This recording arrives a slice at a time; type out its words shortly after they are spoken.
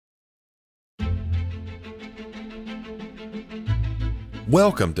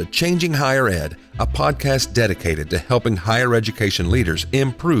Welcome to Changing Higher Ed, a podcast dedicated to helping higher education leaders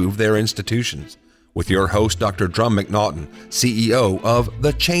improve their institutions. With your host, Dr. Drumm McNaughton, CEO of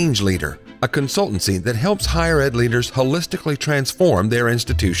thechangeleader, a consultancy that helps higher ed leaders holistically transform their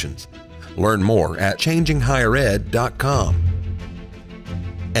institutions. Learn more at changinghighered.com.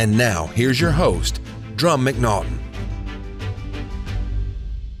 And now, here's your host, Drumm McNaughton.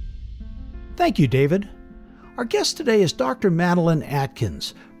 Thank you, David. Our guest today is Dr. Madeleine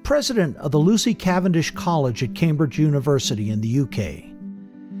Atkins, president of the Lucy Cavendish College at Cambridge University in the UK.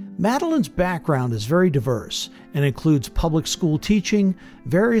 Madeleine's background is very diverse and includes public school teaching,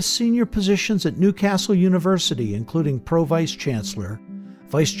 various senior positions at Newcastle University, including Pro-Vice Chancellor,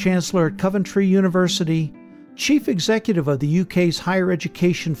 Vice Chancellor at Coventry University, Chief Executive of the UK's Higher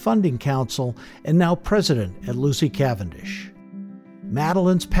Education Funding Council, and now President at Lucy Cavendish.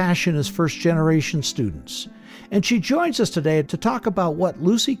 Madeleine's passion is first-generation students, and she joins us today to talk about what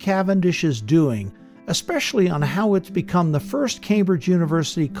Lucy Cavendish is doing, especially on how it's become the first Cambridge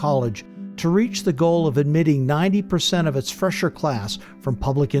University college to reach the goal of admitting 90% of its fresher class from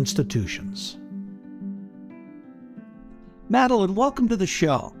public institutions. Madeleine, welcome to the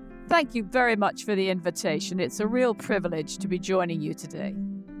show. Thank you very much for the invitation. It's a real privilege to be joining you today.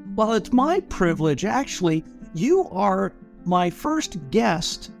 Well, it's my privilege. Actually, you are my first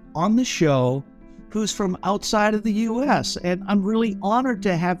guest on the show who's from outside of the U.S., and I'm really honored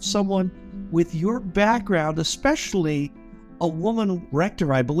to have someone with your background, especially a woman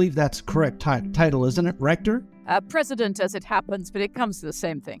rector. I believe that's the correct title, isn't it? Rector? President, as it happens, but it comes to the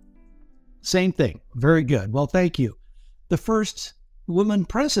same thing. Same thing. Very good. Well, thank you. The first woman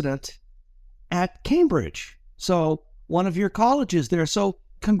president at Cambridge. So one of your colleges there. So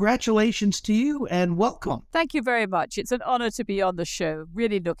congratulations to you and welcome. Thank you very much. It's an honor to be on the show.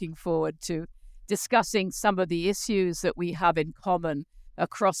 Really looking forward to discussing some of the issues that we have in common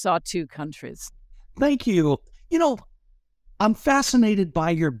across our two countries. Thank you. You know, I'm fascinated by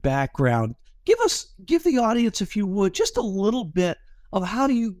your background. Give the audience, if you would, just a little bit of how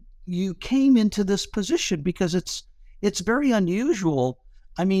you came into this position, because it's very unusual.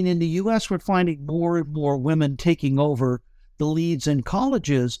 I mean, in the U.S., we're finding more and more women taking over the leads in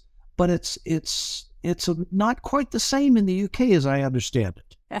colleges, but it's not quite the same in the U.K. as I understand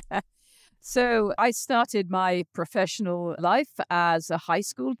it. So I started my professional life as a high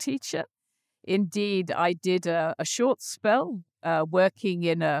school teacher. Indeed, I did a short spell working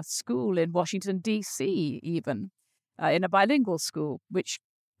in a school in Washington, D.C., even in a bilingual school, which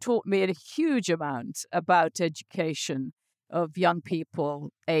taught me a huge amount about education of young people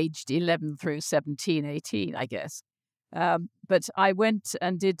aged 11 through 17, 18, I guess. But I went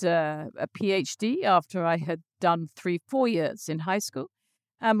and did a PhD after I had done 3-4 years in high school.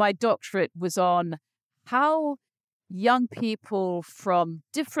 And my doctorate was on how young people from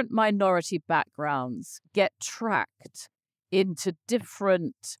different minority backgrounds get tracked into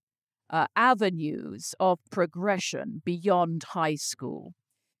different avenues of progression beyond high school.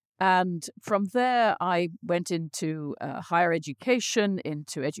 And from there, I went into higher education,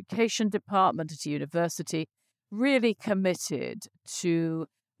 into education department at a university, really committed to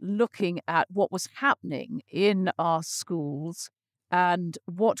looking at what was happening in our schools and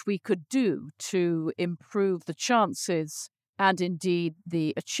what we could do to improve the chances and indeed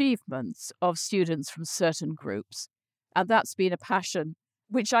the achievements of students from certain groups. And that's been a passion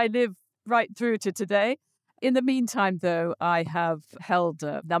which I live right through to today. In the meantime, though, I have held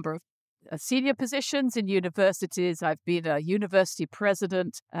a number of senior positions in universities. I've been a university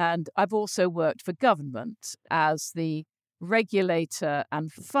president, and I've also worked for government as the regulator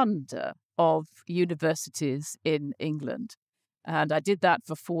and funder of universities in England. And I did that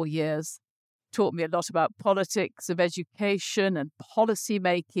for 4 years. Taught me a lot about politics of education and policy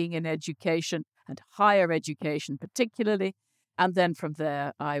making in education and higher education particularly. And then from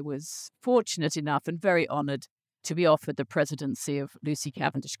there, I was fortunate enough and very honored to be offered the presidency of Lucy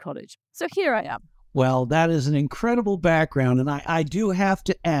Cavendish College. So here I am. Well, that is an incredible background. And I do have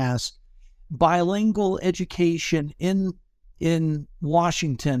to ask, bilingual education in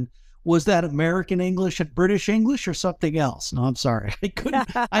Washington, was that American English and British English or something else? No, I'm sorry.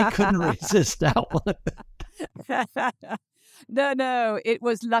 I couldn't resist that one. No, it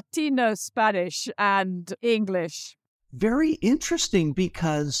was Latino, Spanish, and English. Very interesting,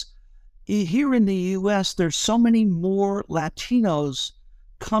 because here in the U.S., there's so many more Latinos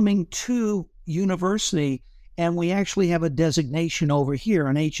coming to university, and we actually have a designation over here,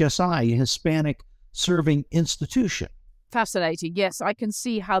 an HSI, a Hispanic Serving Institution. Fascinating. Yes, I can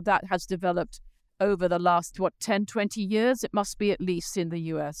see how that has developed over the last, 10, 20 years? It must be at least in the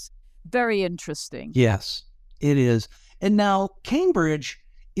U.S. Very interesting. Yes, it is. And now Cambridge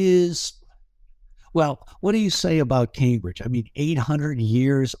is, well, what do you say about Cambridge? I mean, 800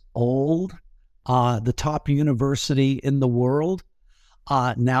 years old, the top university in the world.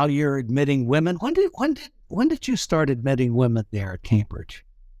 Now you're admitting women. When did you start admitting women there at Cambridge?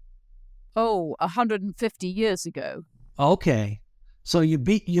 Oh, 150 years ago. Okay, so you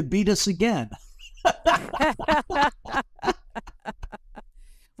beat us again.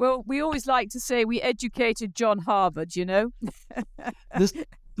 Well, we always like to say we educated John Harvard, you know.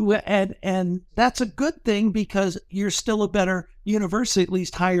 And that's a good thing because you're still a better university, at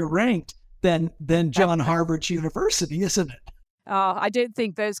least higher ranked than John Harvard's university, isn't it? I don't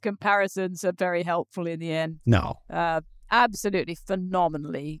think those comparisons are very helpful in the end. No. Absolutely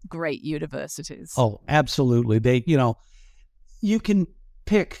phenomenally great universities. Oh, absolutely. You can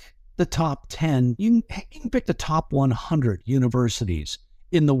pick the top 10, you can pick the top 100 universities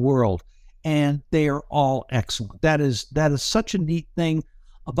in the world, and they are all excellent. That is such a neat thing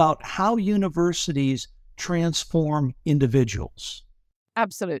about how universities transform individuals.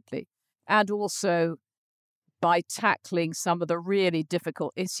 Absolutely. And also by tackling some of the really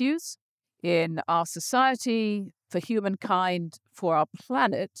difficult issues in our society, for humankind, for our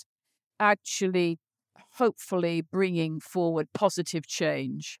planet, actually, hopefully bringing forward positive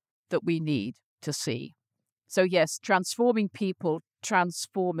change that we need to see. So yes, transforming people,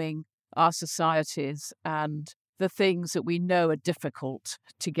 transforming our societies and the things that we know are difficult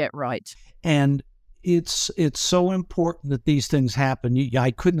to get right. And it's so important that these things happen.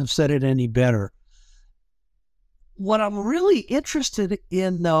 I couldn't have said it any better. What I'm really interested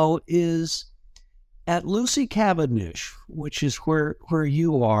in, though, is at Lucy Cavendish, which is where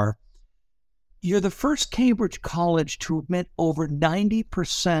you are, you're the first Cambridge college to admit over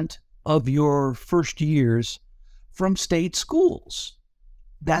 90% of your first years from state schools.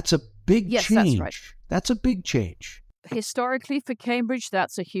 That's a big change. That's right. That's a big change. Historically, for Cambridge,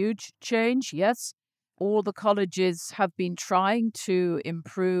 that's a huge change, yes. All the colleges have been trying to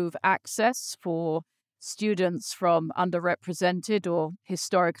improve access for students from underrepresented or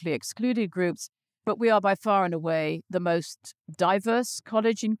historically excluded groups, but we are by far and away the most diverse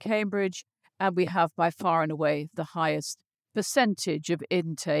college in Cambridge, and we have by far and away the highest percentage of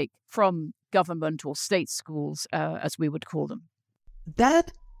intake from government or state schools, as we would call them.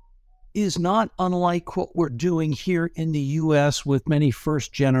 That is not unlike what we're doing here in the U.S. with many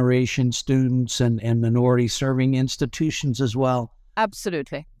first-generation students and minority-serving institutions as well.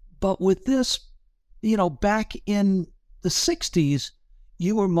 Absolutely. But with this, back in the 60s,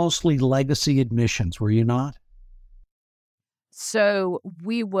 you were mostly legacy admissions, were you not? So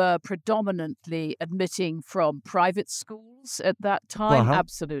we were predominantly admitting from private schools at that time. Uh-huh.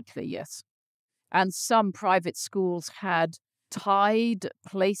 Absolutely, yes. And some private schools had tied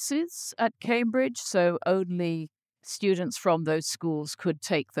places at Cambridge, so only students from those schools could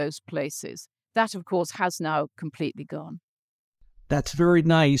take those places. That, of course, has now completely gone. That's very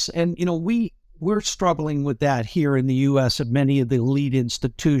nice. And, we're struggling with that here in the U.S. at many of the elite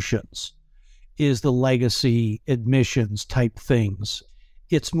institutions, is the legacy admissions type things.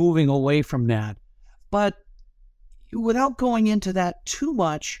 It's moving away from that. But without going into that too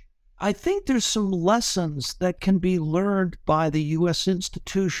much, I think there's some lessons that can be learned by the U.S.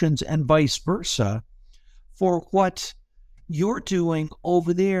 institutions and vice versa for what you're doing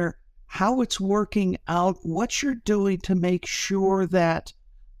over there, how it's working out, what you're doing to make sure that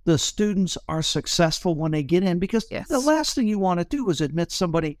the students are successful when they get in, because yes, the last thing you want to do is admit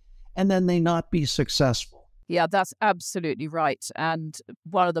somebody and then they not be successful. Yeah, that's absolutely right. And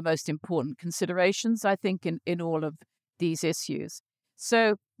one of the most important considerations, I think, in all of these issues.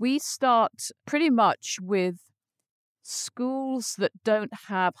 So we start pretty much with schools that don't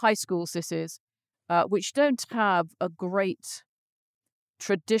have, high schools this is, which don't have a great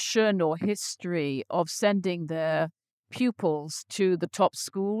tradition or history of sending their pupils to the top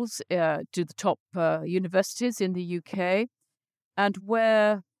schools, to the top universities in the UK, and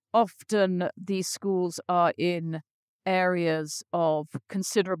where often these schools are in areas of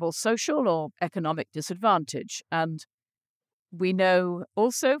considerable social or economic disadvantage. And we know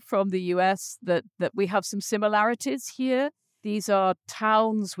also from the US that we have some similarities here. These are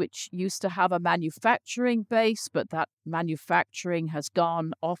towns which used to have a manufacturing base, but that manufacturing has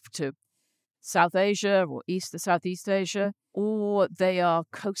gone off to South Asia or East to Southeast Asia, or they are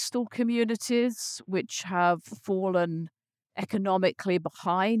coastal communities which have fallen economically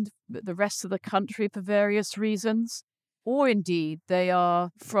behind the rest of the country for various reasons, or indeed they are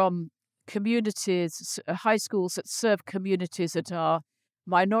from communities, high schools that serve communities that are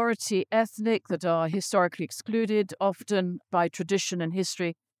minority ethnic, that are historically excluded, often by tradition and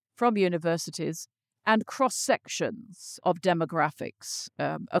history, from universities. and cross sections of demographics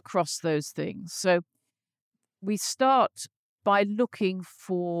across those things. So we start by looking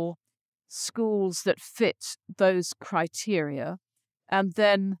for schools that fit those criteria, and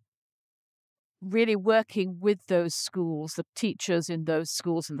then really working with those schools, the teachers in those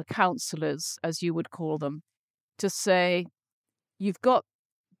schools and the counselors, as you would call them, to say, you've got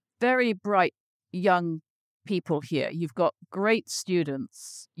very bright young people here. You've got great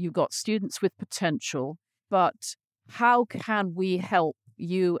students. You've got students with potential. But how can we help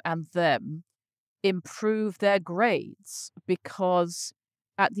you and them improve their grades? Because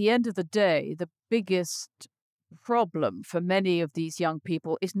at the end of the day, the biggest problem for many of these young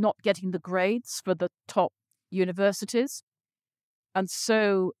people is not getting the grades for the top universities. And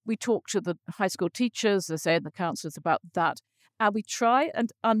so we talk to the high school teachers, they say, and the counselors about that. And we try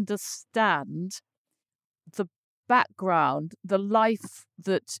and understand the background, the life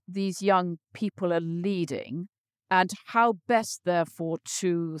that these young people are leading, and how best, therefore,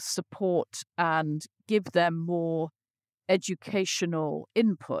 to support and give them more educational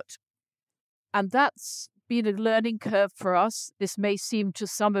input. And that's been a learning curve for us. This may seem to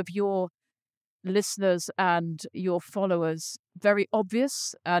some of your listeners and your followers very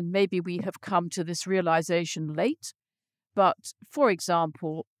obvious, and maybe we have come to this realization late. But, for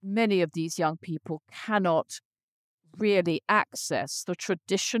example, many of these young people cannot really access the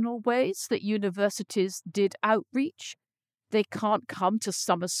traditional ways that universities did outreach. They can't come to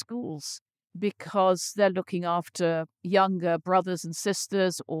summer schools because they're looking after younger brothers and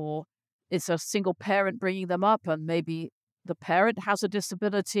sisters, or it's a single parent bringing them up, and maybe the parent has a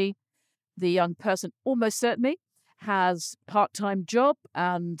disability. The young person almost certainly has a part-time job,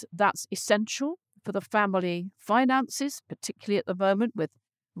 and that's essential for the family finances, particularly at the moment with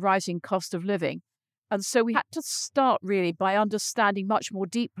rising cost of living. And so we had to start really by understanding much more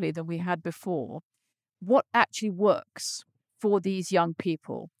deeply than we had before what actually works for these young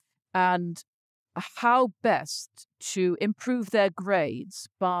people and how best to improve their grades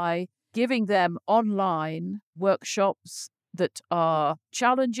by giving them online workshops that are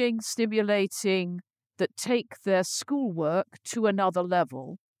challenging, stimulating, that take their schoolwork to another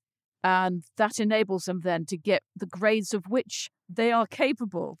level. And that enables them then to get the grades of which they are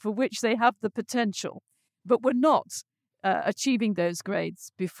capable, for which they have the potential, but were not achieving those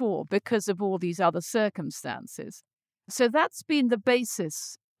grades before because of all these other circumstances. So that's been the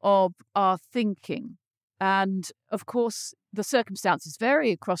basis of our thinking. And of course, the circumstances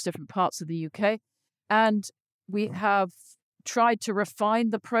vary across different parts of the UK. And we have tried to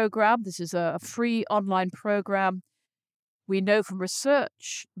refine the program. This is a free online program. We know from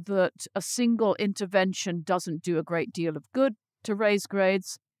research that a single intervention doesn't do a great deal of good to raise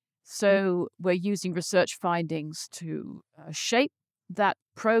grades. So we're using research findings to shape that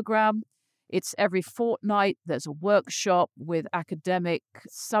program. It's every fortnight. There's a workshop with academic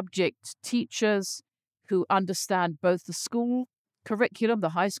subject teachers who understand both the school curriculum, the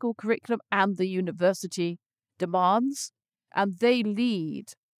high school curriculum, and the university demands. And they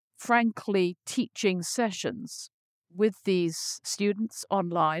lead, frankly, teaching sessions with these students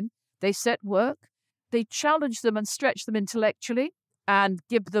online. They set work, they challenge them and stretch them intellectually and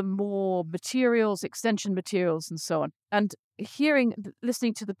give them more materials, extension materials, and so on. And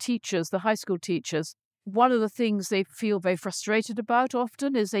listening to the teachers, the high school teachers, one of the things they feel very frustrated about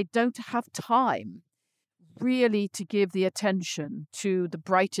often is they don't have time really to give the attention to the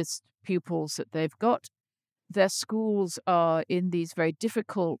brightest pupils that they've got. Their schools are in these very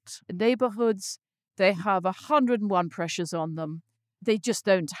difficult neighborhoods. They have 101 pressures on them. They just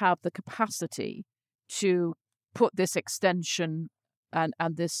don't have the capacity to put this extension and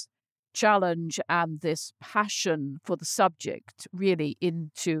this challenge and this passion for the subject really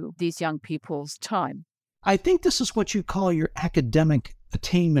into these young people's time. I think this is what you call your academic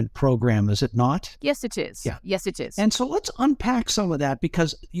attainment program, is it not? Yes, it is. Yeah. Yes, it is. And so let's unpack some of that,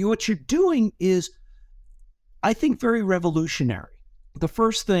 because what you're doing is, I think, very revolutionary. The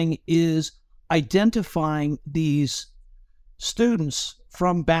first thing is identifying these students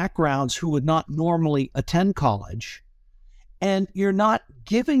from backgrounds who would not normally attend college, and you're not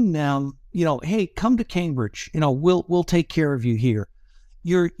giving them, hey, come to Cambridge, we'll take care of you here.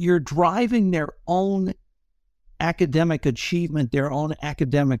 You're driving their own academic achievement, their own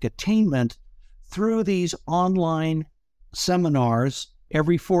academic attainment through these online seminars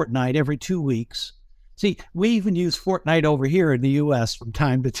every fortnight, every 2 weeks. See, we even use fortnight over here in the U.S. from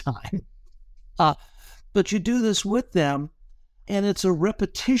time to time. But you do this with them, and it's a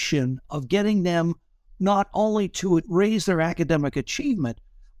repetition of getting them not only to raise their academic achievement,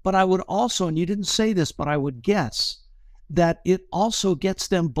 but I would also, and you didn't say this, but I would guess that it also gets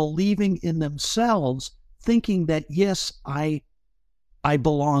them believing in themselves, thinking that, yes, I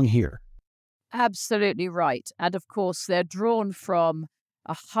belong here. Absolutely right. And of course, they're drawn from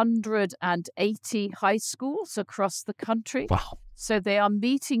 180 high schools across the country. Wow. So they are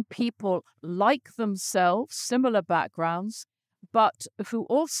meeting people like themselves, similar backgrounds, but who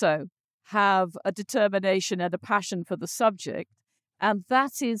also have a determination and a passion for the subject. And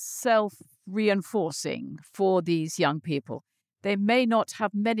that is self-reinforcing for these young people. They may not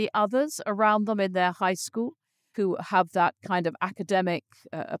have many others around them in their high school who have that kind of academic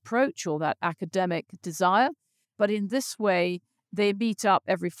approach or that academic desire. But in this way, they meet up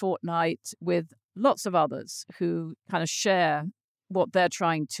every fortnight with lots of others who kind of share what they're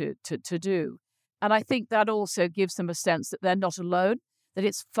trying to do. And I think that also gives them a sense that they're not alone, that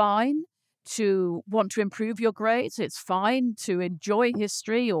it's fine to want to improve your grades, it's fine to enjoy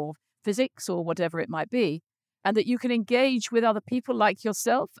history or physics or whatever it might be, and that you can engage with other people like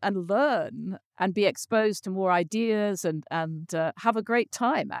yourself and learn and be exposed to more ideas and have a great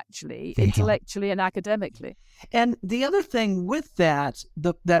time, actually, intellectually and academically. And the other thing with that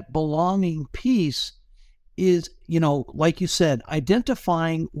belonging piece is, like you said,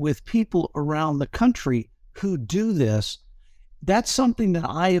 identifying with people around the country who do this. That's something that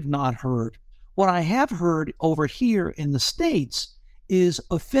I have not heard. What I have heard over here in the States is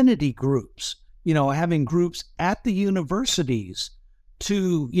affinity groups, having groups at the universities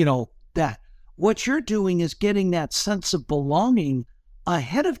to, that. What you're doing is getting that sense of belonging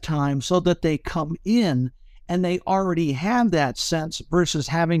ahead of time so that they come in and they already have that sense versus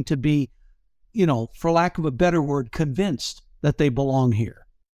having to be, for lack of a better word, convinced that they belong here.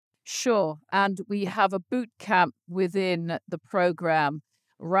 Sure. And we have a boot camp within the program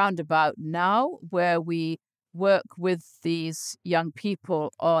roundabout now where we work with these young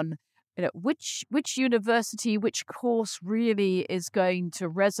people on which university, which course really is going to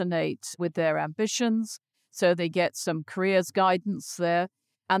resonate with their ambitions. So they get some careers guidance there.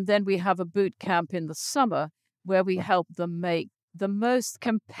 And then we have a boot camp in the summer where we help them make the most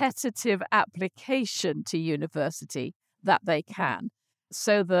competitive application to university that they can,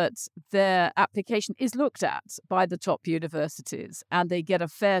 so that their application is looked at by the top universities and they get a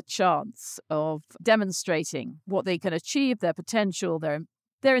fair chance of demonstrating what they can achieve, their potential, their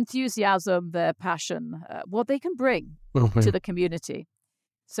enthusiasm, their passion, what they can bring to the community.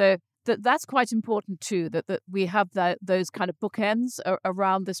 So that's quite important too, that we have those kind of bookends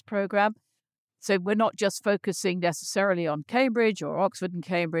around this program. So we're not just focusing necessarily on Cambridge or Oxford and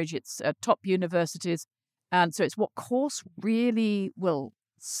Cambridge, it's top universities. And so it's what course really will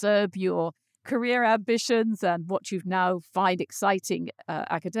serve your career ambitions and what you now find exciting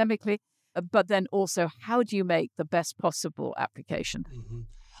academically, but then also how do you make the best possible application? Mm-hmm.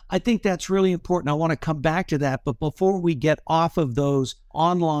 I think that's really important. I want to come back to that. But before we get off of those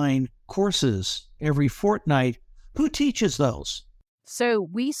online courses every fortnight, who teaches those? So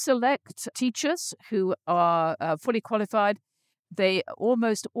we select teachers who are fully qualified. They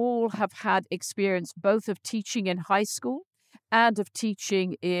almost all have had experience both of teaching in high school and of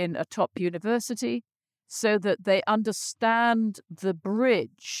teaching in a top university, so that they understand the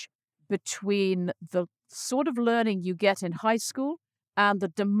bridge between the sort of learning you get in high school and the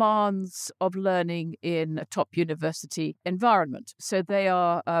demands of learning in a top university environment. So they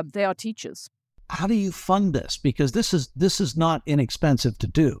are teachers. How do you fund this? Because this is not inexpensive to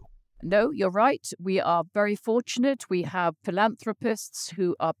do. No, you're right. We are very fortunate. We have philanthropists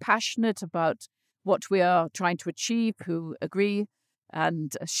who are passionate about what we are trying to achieve, who agree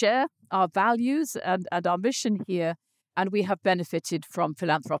and share our values and our mission here. And we have benefited from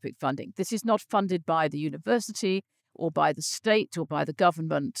philanthropic funding. This is not funded by the university or by the state or by the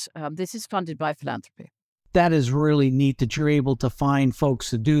government. This is funded by philanthropy. That is really neat that you're able to find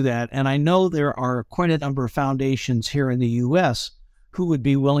folks to do that. And I know there are quite a number of foundations here in the U.S. who would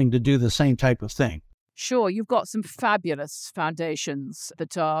be willing to do the same type of thing. Sure. You've got some fabulous foundations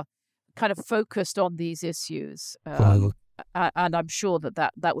that are kind of focused on these issues. And I'm sure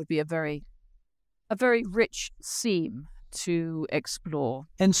that would be a very rich theme to explore.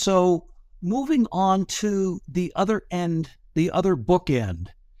 And so moving on to the other end, the other bookend,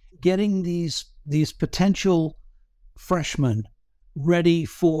 getting these potential freshmen ready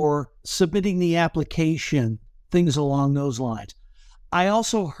for submitting the application, things along those lines. I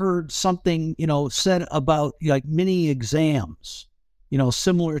also heard something, said about like mini exams,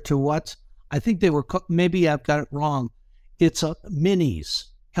 similar to what I think they were, maybe I've got it wrong. It's minis.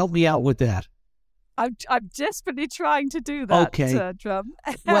 Help me out with that. I'm desperately trying to do that, okay. Drumm.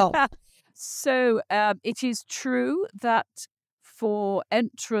 Well, so it is true that for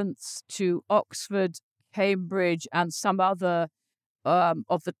entrance to Oxford, Cambridge, and some other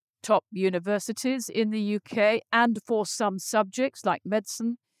of the top universities in the UK. And for some subjects like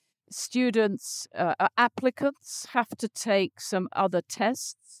medicine, students, applicants have to take some other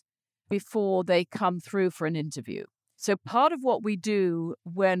tests before they come through for an interview. So part of what we do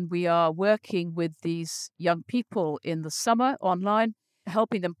when we are working with these young people in the summer online,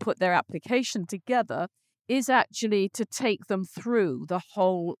 helping them put their application together, is actually to take them through the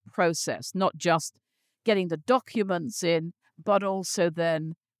whole process, not just getting the documents in, but also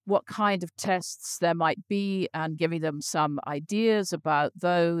then what kind of tests there might be and giving them some ideas about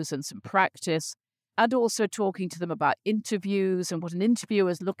those and some practice, and also talking to them about interviews and what an interviewer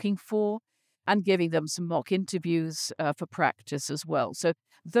is looking for, and giving them some mock interviews for practice as well. So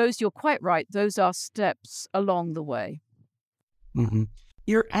those, you're quite right, those are steps along the way. Mm-hmm.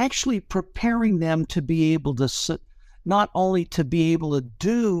 You're actually preparing them to be able to, not only to be able to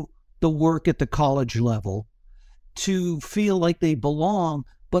do the work at the college level, to feel like they belong,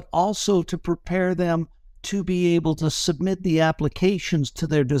 but also to prepare them to be able to submit the applications to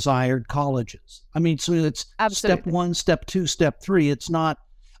their desired colleges. I mean, so it's Absolutely. Step 1, Step 2, Step 3. It's not,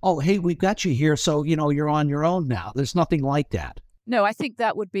 oh, hey, we've got you here, so, you're on your own now. There's nothing like that. No, I think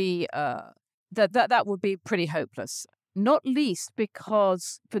that would be that would be pretty hopeless. Not least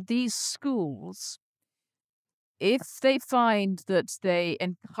because for these schools, if they find that they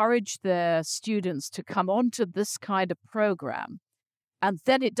encourage their students to come onto this kind of program, and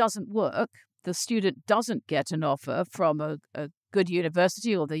then it doesn't work, the student doesn't get an offer from a good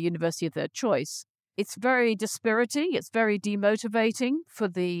university or the university of their choice, it's very dispiriting, it's very demotivating for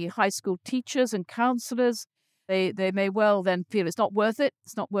the high school teachers and counselors. They may well then feel it's not worth it,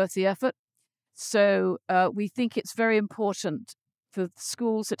 it's not worth the effort. So we think it's very important for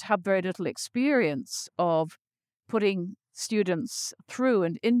schools that have very little experience of putting students through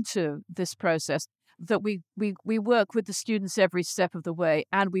and into this process that we work with the students every step of the way,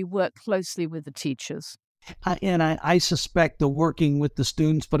 and we work closely with the teachers. And I suspect the working with the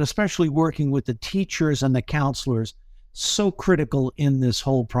students, but especially working with the teachers and the counselors, so critical in this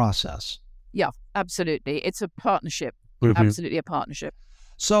whole process. Yeah, absolutely. It's a partnership. Mm-hmm. Absolutely a partnership.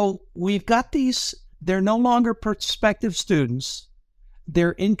 So we've got these, they're no longer prospective students,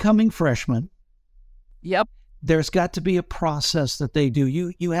 they're incoming freshmen. Yep. There's got to be a process that they do.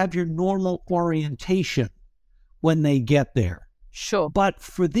 You have your normal orientation when they get there. Sure. But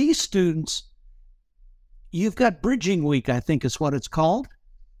for these students, you've got Bridging Week, I think is what it's called.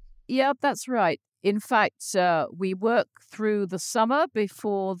 Yeah, that's right. In fact, we work through the summer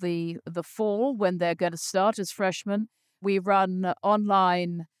before the fall when they're going to start as freshmen. We run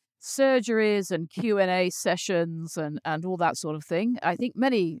online surgeries and Q&A sessions and all that sort of thing. I think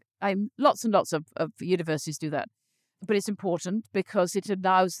lots and lots of universities do that. But it's important because it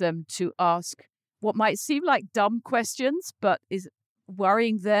allows them to ask what might seem like dumb questions, but is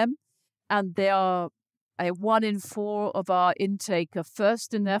worrying them. And they are 1 in 4 of our intake are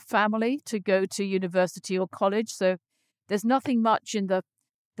first in their family to go to university or college. So there's nothing much in the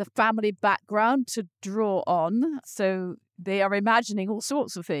family background to draw on. So they are imagining all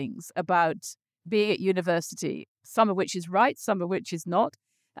sorts of things about being at university, some of which is right, some of which is not,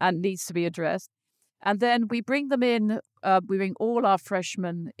 and needs to be addressed. And then we bring them in, we bring all our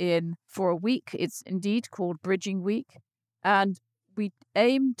freshmen in for a week. It's indeed called Bridging Week. And we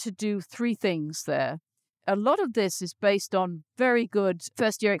aim to do 3 things there. A lot of this is based on very good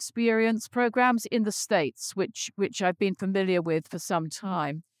first-year experience programs in the States, which I've been familiar with for some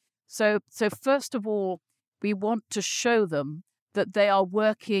time. So first of all, we want to show them that they are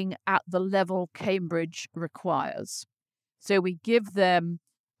working at the level Cambridge requires. So we give them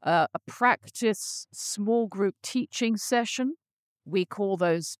a practice small group teaching session. We call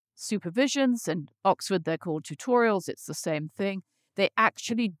those supervisions. In Oxford, they're called tutorials. It's the same thing. They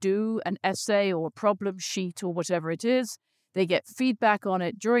actually do an essay or a problem sheet or whatever it is. They get feedback on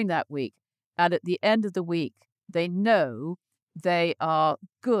it during that week. And at the end of the week, they know they are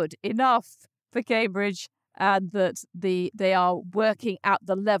good enough for Cambridge and that they are working at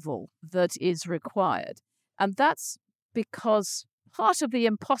the level that is required. And that's because part of the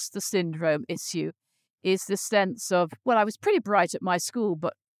imposter syndrome issue is the sense of, well, I was pretty bright at my school,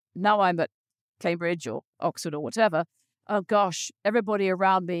 but now I'm at Cambridge or Oxford or whatever. Oh, gosh, everybody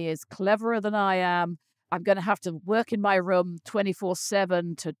around me is cleverer than I am. I'm going to have to work in my room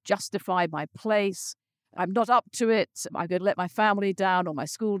 24/7 to justify my place. I'm not up to it. I'm going to let my family down or my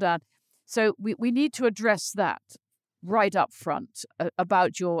school down. So we need to address that right up front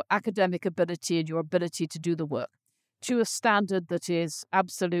about your academic ability and your ability to do the work to a standard that is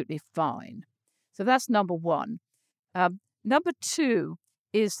absolutely fine. So that's number 1. Number 2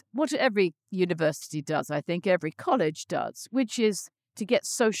 is what every university does, I think every college does, which is to get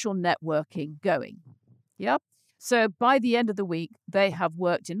social networking going. Yeah. So by the end of the week, they have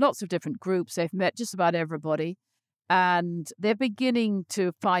worked in lots of different groups. They've met just about everybody, and they're beginning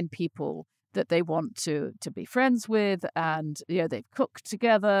to find people that they want to be friends with. And, they've cooked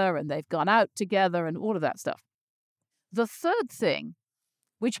together and they've gone out together and all of that stuff. The third thing,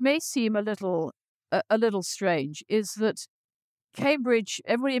 which may seem a little strange, is that Cambridge,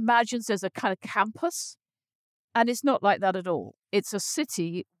 everybody imagines there's a kind of campus, and it's not like that at all. It's a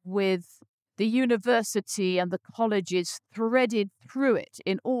city with the university and the colleges threaded through it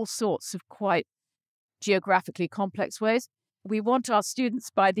in all sorts of quite geographically complex ways. We want our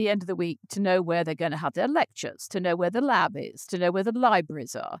students by the end of the week to know where they're going to have their lectures, to know where the lab is, to know where the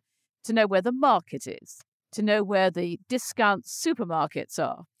libraries are, to know where the market is, to know where the discount supermarkets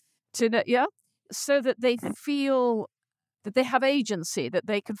are, so that they feel that they have agency, that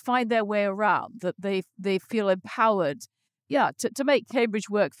they can find their way around, that they feel empowered, to make Cambridge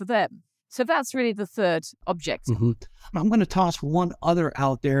work for them. So that's really the third objective. Mm-hmm. I'm going to toss one other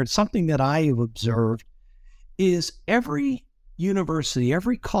out there. It's something that I have observed is every university,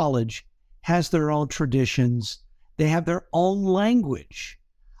 every college has their own traditions. They have their own language.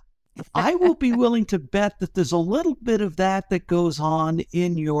 I will be willing to bet that there's a little bit of that goes on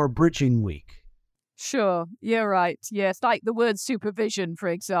in your bridging week. Sure, you're right. Yes, like the word supervision, for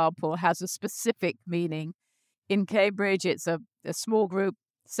example, has a specific meaning. In Cambridge, it's a small group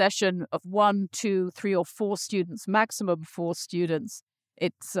session of 1, 2, 3, or 4 students, maximum 4 students.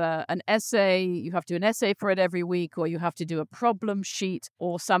 It's an essay. You have to do an essay for it every week, or you have to do a problem sheet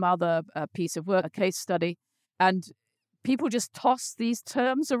or some other piece of work, a case study. And people just toss these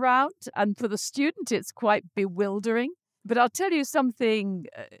terms around. And for the student, it's quite bewildering. But I'll tell you something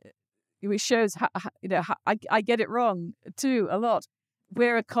which shows how I get it wrong too a lot.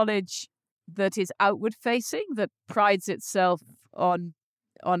 We're a college that is outward facing, that prides itself on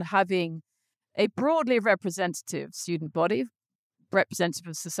having a broadly representative student body, representative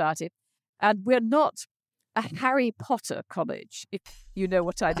of society. And we're not a Harry Potter college, if you know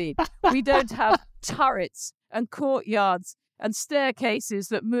what I mean. We don't have turrets and courtyards and staircases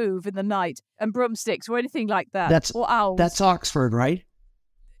that move in the night and broomsticks or anything like that. Or owls. That's Oxford, right?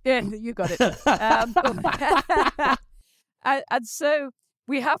 Yeah, you got it. And so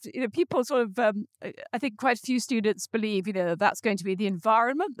we have to, people sort of, I think quite a few students believe, that's going to be the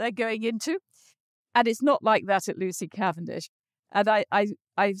environment they're going into. And it's not like that at Lucy Cavendish. And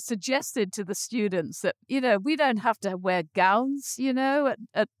I suggested to the students that, we don't have to wear gowns,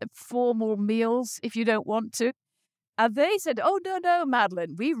 at formal meals if you don't want to. And they said, oh, no,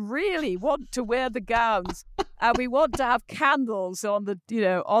 Madeleine, we really want to wear the gowns. And we want to have candles on the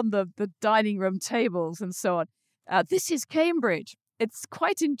dining room tables and so on. This is Cambridge. It's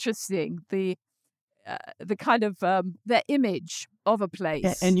quite interesting, the kind of their image of a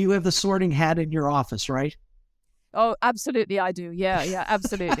place. And you have the sorting hat in your office, right? Oh, absolutely, I do. Yeah,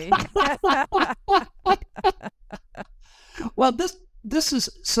 absolutely. Well, this is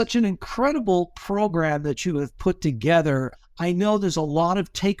such an incredible program that you have put together. I know there's a lot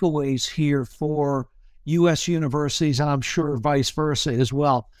of takeaways here for U.S. universities, and I'm sure vice versa as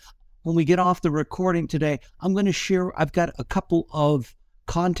well. When we get off the recording today, I'm going to share, I've got a couple of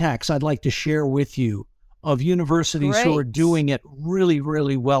contacts I'd like to share with you of universities who are doing it really,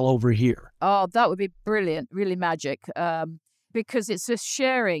 really well over here. Oh, that would be brilliant, really magic, because it's this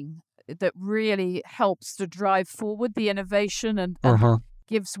sharing that really helps to drive forward the innovation and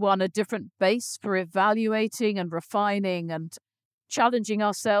gives one a different base for evaluating and refining and challenging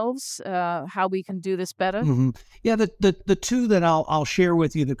ourselves, how we can do this better. Mm-hmm. Yeah, the two that I'll share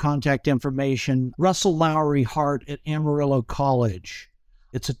with you, the contact information, Russell Lowry Hart at Amarillo College.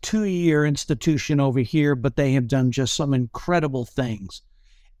 It's a 2-year institution over here, but they have done just some incredible things.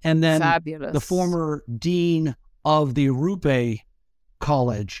 And then Fabulous. The former dean of the Arupe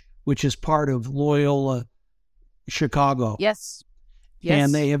College, which is part of Loyola Chicago. Yes.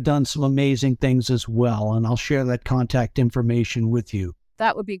 And they have done some amazing things as well. And I'll share that contact information with you.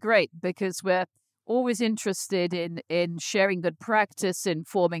 That would be great, because we're always interested in sharing good practice, in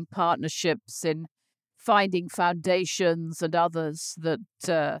forming partnerships, in finding foundations and others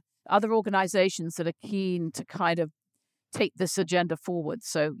that other organizations that are keen to kind of take this agenda forward.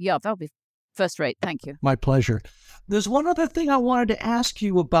 So yeah, that'll be first rate. Thank you. My pleasure. There's one other thing I wanted to ask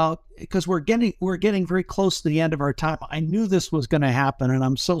you about, because we're getting very close to the end of our time. I knew this was going to happen, and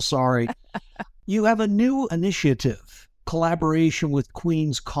I'm so sorry. You have a new initiative, collaboration with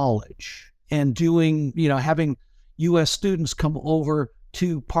Queens College, and doing, having U.S. students come over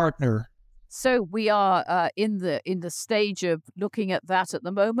to partner So we are in the stage of looking at that at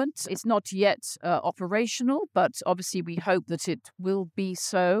the moment. It's not yet operational, but obviously we hope that it will be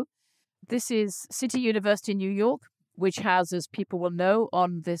so. This is City University in New York, which has, as people will know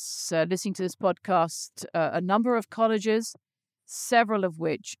on this listening to this podcast, a number of colleges, several of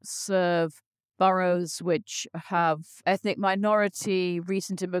which serve boroughs which have ethnic minority,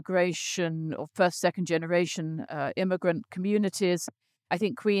 recent immigration, or first, second generation immigrant communities. I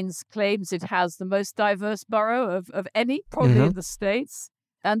think Queens claims it has the most diverse borough of any, probably in the States.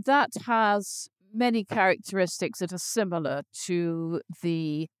 And that has many characteristics that are similar to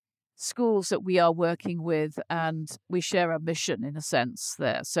the schools that we are working with, and we share a mission in a sense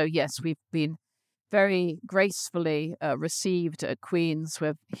there. So yes, we've been very gracefully received at Queens.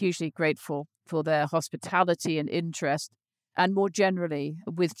 We're hugely grateful for their hospitality and interest, and more generally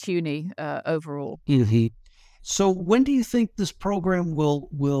with CUNY overall. Mm-hmm. So when do you think this program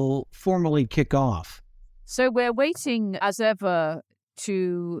will formally kick off? So we're waiting, as ever,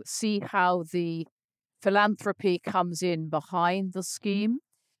 to see how the philanthropy comes in behind the scheme.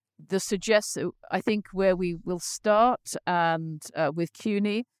 I think where we will start and with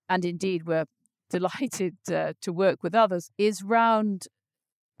CUNY, and indeed we're delighted to work with others, is round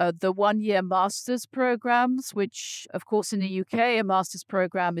the one-year master's programs, which, of course, in the UK, a master's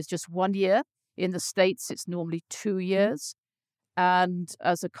program is just 1 year. In the States, it's normally 2 years. And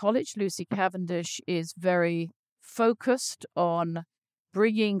as a college, Lucy Cavendish is very focused on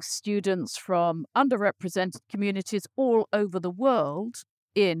bringing students from underrepresented communities all over the world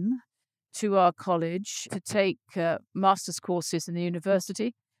in to our college to take master's courses in the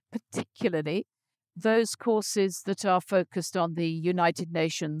university, particularly those courses that are focused on the United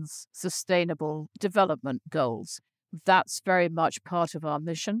Nations Sustainable Development Goals. That's very much part of our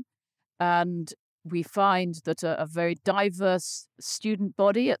mission. And we find that a very diverse student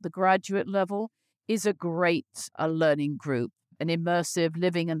body at the graduate level is a great learning group, an immersive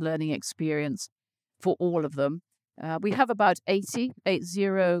living and learning experience for all of them. We have about 80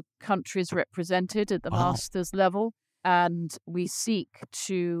 countries represented at the master's level, and we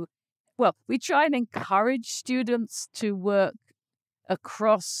we try and encourage students to work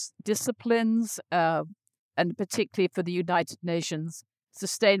across disciplines, and particularly for the United Nations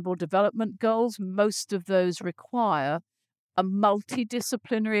Sustainable Development Goals. Most of those require a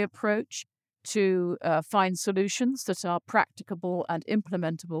multidisciplinary approach to find solutions that are practicable and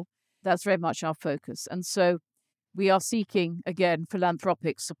implementable. That's very much our focus. And so we are seeking, again,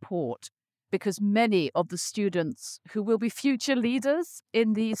 philanthropic support, because many of the students who will be future leaders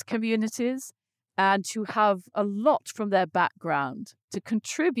in these communities and who have a lot from their background to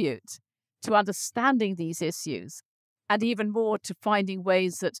contribute to understanding these issues, and even more to finding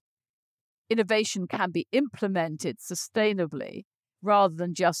ways that innovation can be implemented sustainably rather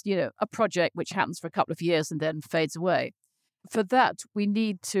than just, a project which happens for a couple of years and then fades away. For that, we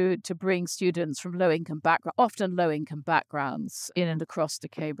need to bring students from often low-income backgrounds in and across to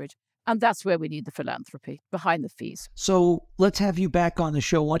Cambridge. And that's where we need the philanthropy, behind the fees. So let's have you back on the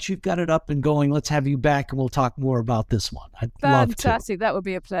show. Once you've got it up and going, let's have you back and we'll talk more about this one. I'd love to. Fantastic. That would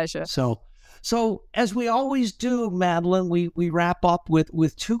be a pleasure. So as we always do, Madeleine, we wrap up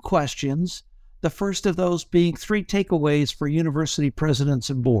with two questions. The first of those being 3 takeaways for university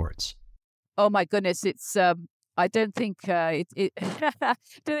presidents and boards. Oh my goodness, it's I don't think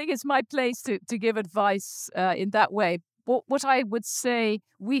it's my place to give advice in that way. What I would say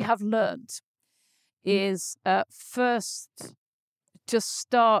we have learned is first to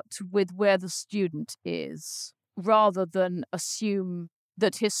start with where the student is, rather than assume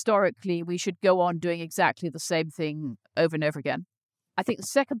that historically we should go on doing exactly the same thing over and over again. I think the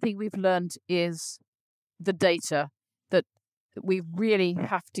second thing we've learned is the data, that we really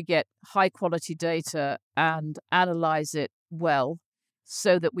have to get high quality data and analyze it well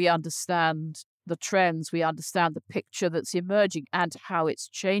so that we understand the trends, we understand the picture that's emerging and how it's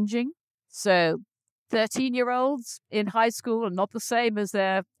changing. So 13-year-olds in high school are not the same as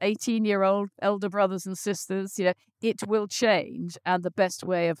their 18-year-old elder brothers and sisters. It will change. And the best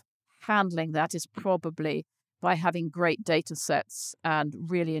way of handling that is probably by having great data sets and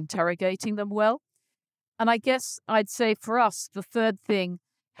really interrogating them well. And I guess I'd say for us, the third thing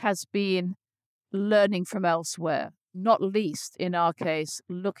has been learning from elsewhere, not least in our case,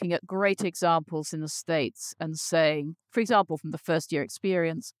 looking at great examples in the States and saying, for example, from the first year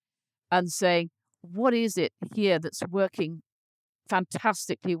experience, and saying, what is it here that's working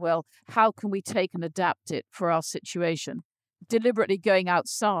fantastically well? How can we take and adapt it for our situation? Deliberately going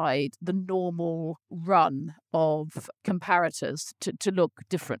outside the normal run of comparators to look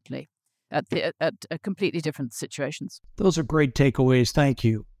differently at completely different situations. Those are great takeaways. Thank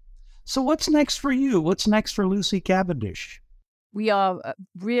you. So what's next for you? What's next for Lucy Cavendish? We are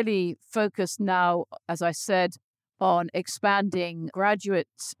really focused now, as I said, on expanding graduate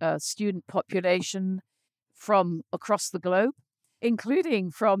student population from across the globe,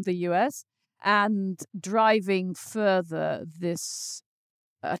 including from the US, and driving further this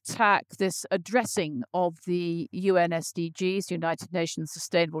addressing of the UN SDGs, United Nations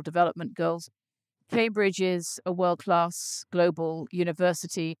Sustainable Development Goals. Cambridge is a world-class global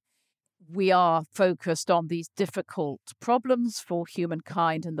university. We are focused on these difficult problems for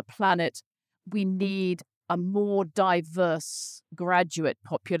humankind and the planet. We need a more diverse graduate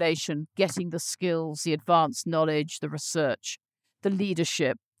population, getting the skills, the advanced knowledge, the research, the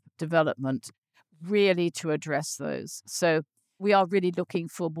leadership development, really to address those. So we are really looking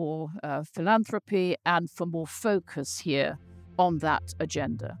for more philanthropy and for more focus here on that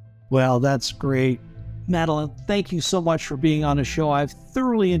agenda. Well, that's great. Madeleine, thank you so much for being on the show. I've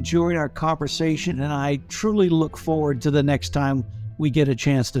thoroughly enjoyed our conversation, and I truly look forward to the next time we get a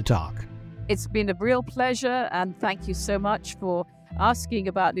chance to talk. It's been a real pleasure, and thank you so much for asking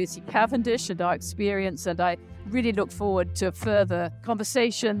about Lucy Cavendish and our experience, and I really look forward to further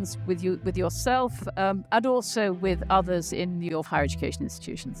conversations with yourself, and also with others in your higher education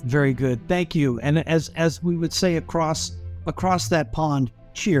institutions. Very good. Thank you. And as we would say across that pond,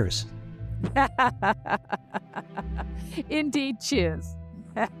 cheers. Indeed, cheers.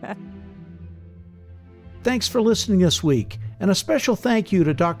 Thanks for listening this week, and a special thank you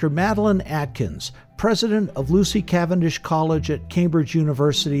to Dr. Madeleine Atkins, president of Lucy Cavendish College at Cambridge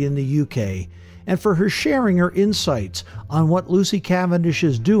University in the UK, and for her sharing her insights on what Lucy Cavendish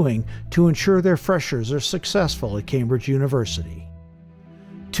is doing to ensure their freshers are successful at Cambridge University.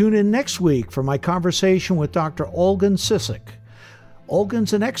 Tune in next week for my conversation with Dr. Olgan Sisek.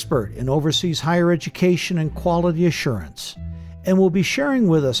 Olgan's an expert in overseas higher education and quality assurance, and will be sharing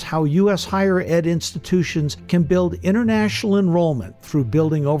with us how U.S. higher ed institutions can build international enrollment through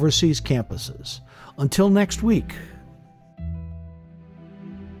building overseas campuses. Until next week.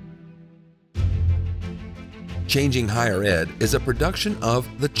 Changing Higher Ed is a production of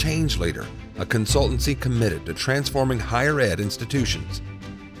The Change Leader, a consultancy committed to transforming higher ed institutions.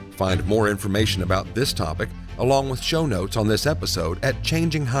 Find more information about this topic along with show notes on this episode at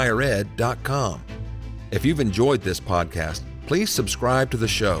changinghighered.com. If you've enjoyed this podcast, please subscribe to the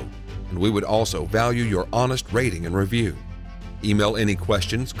show, and we would also value your honest rating and review. Email any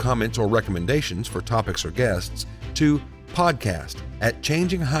questions, comments, or recommendations for topics or guests to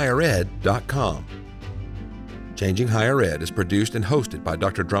podcast@changinghighered.com. Changing Higher Ed is produced and hosted by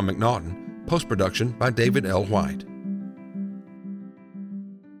Dr. Drumm McNaughton, post-production by David L. White.